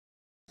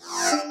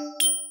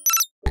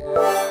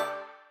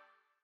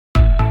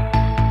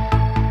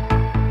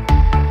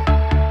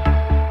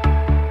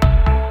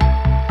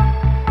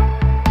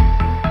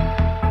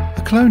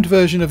cloned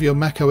version of your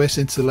macOS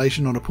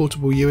installation on a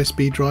portable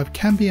USB drive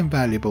can be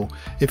invaluable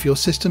if your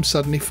system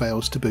suddenly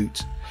fails to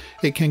boot.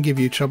 It can give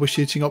you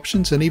troubleshooting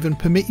options and even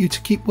permit you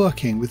to keep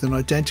working with an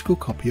identical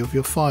copy of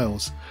your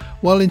files.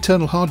 While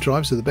internal hard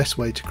drives are the best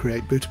way to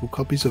create bootable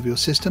copies of your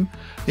system,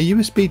 a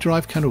USB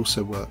drive can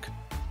also work.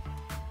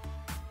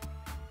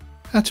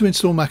 How to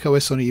install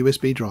macOS on a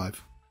USB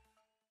drive.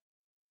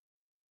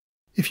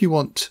 If you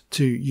want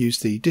to use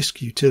the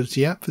Disk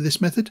Utility app for this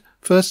method,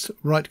 first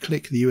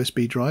right-click the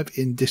USB drive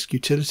in Disk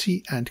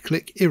Utility and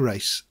click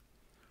Erase.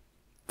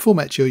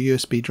 Format your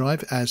USB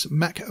drive as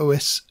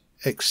macOS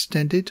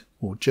Extended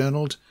or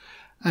Journaled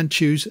and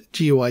choose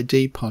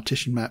GUID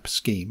Partition Map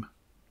Scheme.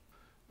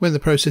 When the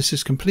process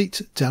is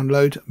complete,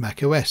 download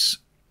macOS.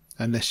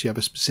 Unless you have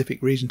a specific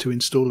reason to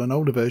install an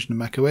older version of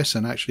macOS,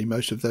 and actually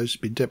most of those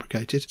have been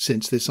deprecated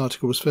since this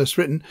article was first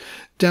written,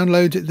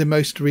 download the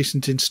most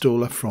recent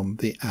installer from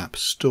the App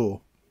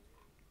Store.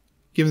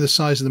 Given the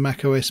size of the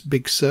macOS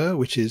Big Sur,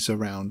 which is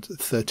around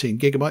 13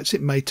 gigabytes,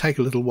 it may take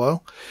a little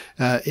while.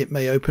 It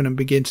may open and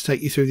begin to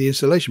take you through the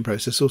installation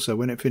process also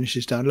when it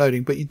finishes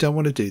downloading, but you don't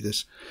want to do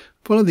this.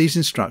 Follow these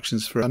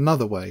instructions for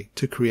another way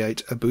to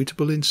create a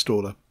bootable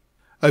installer.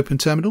 Open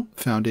Terminal,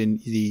 found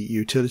in the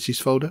Utilities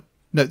folder.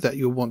 Note that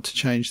you'll want to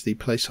change the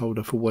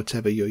placeholder for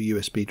whatever your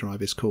USB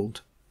drive is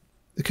called.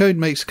 The code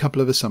makes a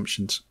couple of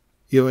assumptions.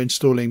 You're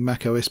installing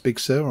macOS Big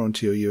Sur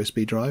onto your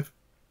USB drive,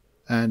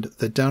 and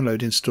the download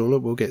installer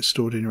will get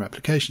stored in your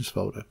applications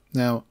folder.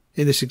 Now,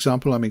 in this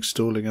example, I'm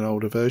installing an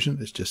older version.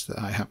 It's just that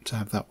I happen to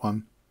have that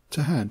one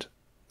to hand.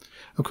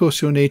 Of course,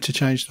 you'll need to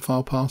change the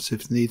file paths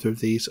if neither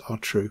of these are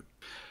true.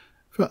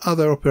 For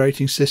other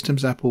operating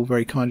systems, Apple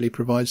very kindly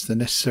provides the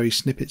necessary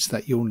snippets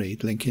that you'll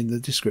need, link in the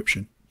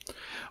description.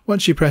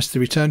 Once you press the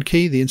return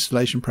key, the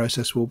installation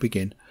process will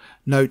begin.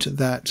 Note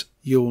that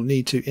you'll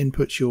need to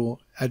input your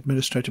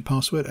administrator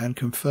password and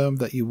confirm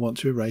that you want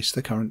to erase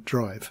the current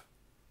drive.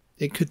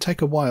 It could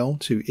take a while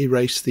to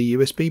erase the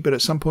USB, but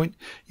at some point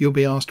you'll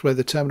be asked whether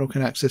the terminal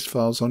can access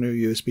files on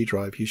your USB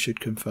drive. You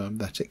should confirm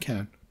that it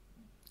can.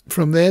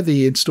 From there,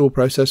 the install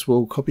process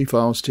will copy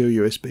files to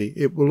your USB.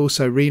 It will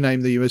also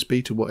rename the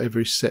USB to whatever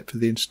is set for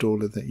the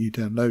installer that you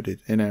downloaded.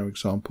 In our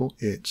example,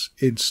 it's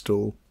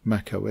Install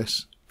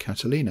macOS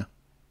Catalina.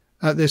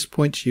 At this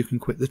point, you can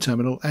quit the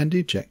terminal and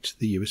eject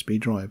the USB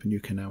drive, and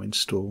you can now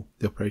install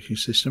the operating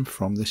system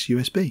from this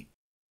USB.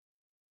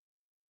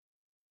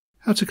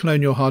 How to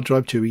clone your hard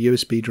drive to a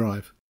USB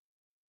drive.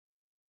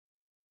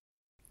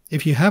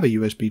 If you have a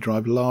USB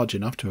drive large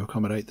enough to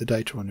accommodate the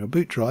data on your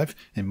boot drive,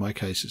 in my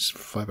case it's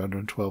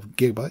 512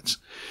 gigabytes,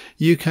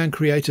 you can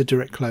create a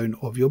direct clone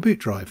of your boot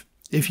drive.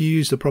 If you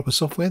use the proper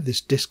software,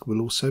 this disk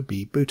will also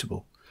be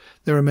bootable.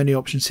 There are many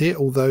options here,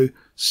 although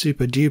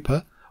Super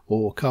Duper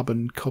or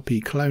Carbon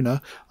Copy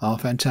Cloner are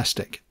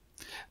fantastic.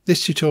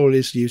 This tutorial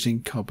is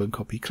using Carbon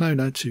Copy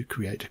Cloner to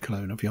create a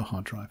clone of your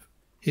hard drive.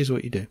 Here's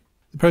what you do.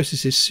 The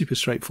process is super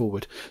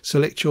straightforward.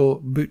 Select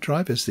your boot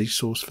drive as the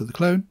source for the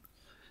clone.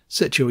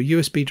 Set your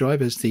USB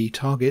drive as the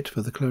target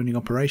for the cloning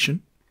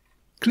operation.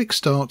 Click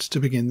Start to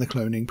begin the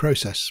cloning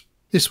process.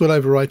 This will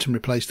overwrite and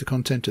replace the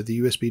content of the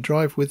USB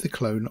drive with the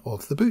clone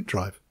of the boot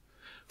drive.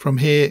 From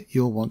here,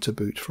 you'll want to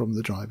boot from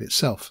the drive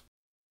itself.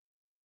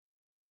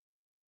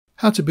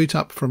 How to boot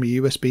up from a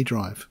USB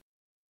drive.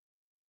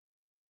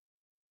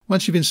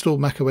 Once you've installed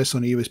macOS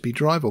on a USB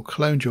drive or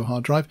cloned your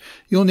hard drive,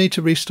 you'll need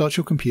to restart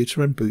your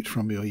computer and boot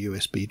from your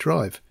USB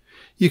drive.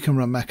 You can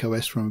run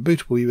macOS from a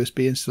bootable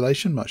USB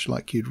installation, much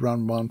like you'd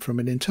run one from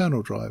an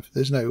internal drive.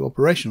 There's no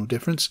operational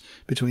difference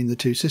between the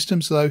two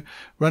systems, though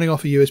running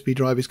off a USB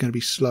drive is going to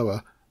be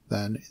slower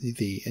than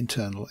the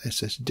internal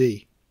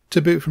SSD.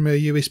 To boot from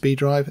your USB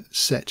drive,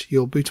 set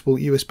your bootable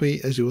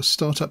USB as your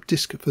startup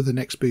disk for the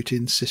next boot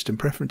in System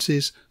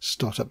Preferences,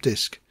 Startup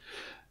Disk.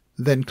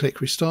 Then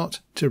click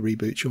Restart to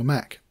reboot your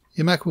Mac.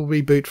 Your Mac will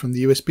reboot from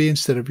the USB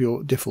instead of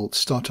your default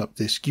startup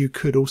disk. You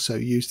could also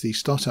use the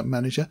Startup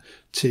Manager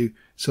to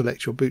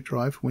select your boot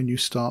drive when you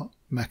start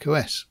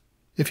macOS.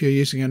 If you're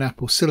using an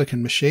Apple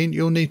Silicon machine,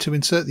 you'll need to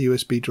insert the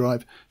USB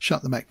drive,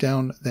 shut the Mac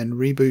down, then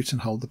reboot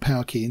and hold the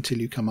power key until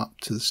you come up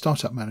to the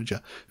Startup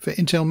Manager. For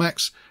Intel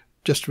Macs,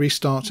 just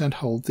restart and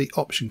hold the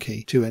Option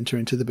key to enter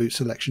into the boot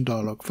selection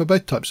dialog. For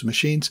both types of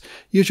machines,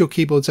 use your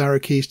keyboard's arrow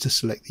keys to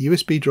select the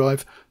USB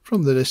drive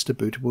from the list of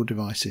bootable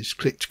devices.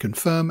 Click to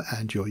confirm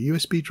and your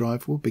USB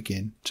drive will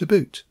begin to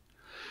boot.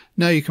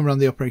 Now you can run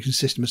the operating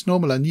system as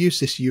normal and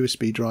use this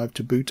USB drive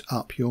to boot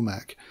up your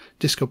Mac.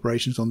 Disk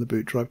operations on the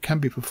boot drive can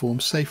be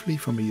performed safely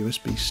from a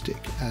USB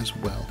stick as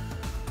well.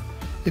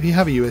 If you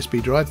have a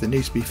USB drive that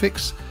needs to be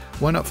fixed,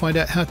 why not find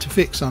out how to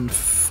fix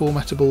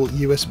unformatable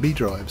USB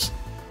drives?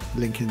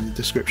 Link in the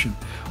description.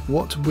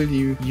 What will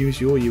you use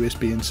your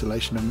USB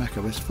installation of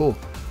macOS for?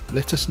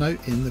 Let us know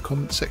in the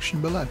comment section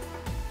below.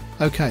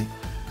 Okay,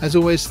 as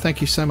always,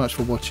 thank you so much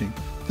for watching.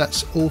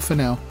 That's all for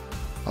now.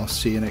 I'll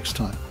see you next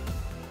time.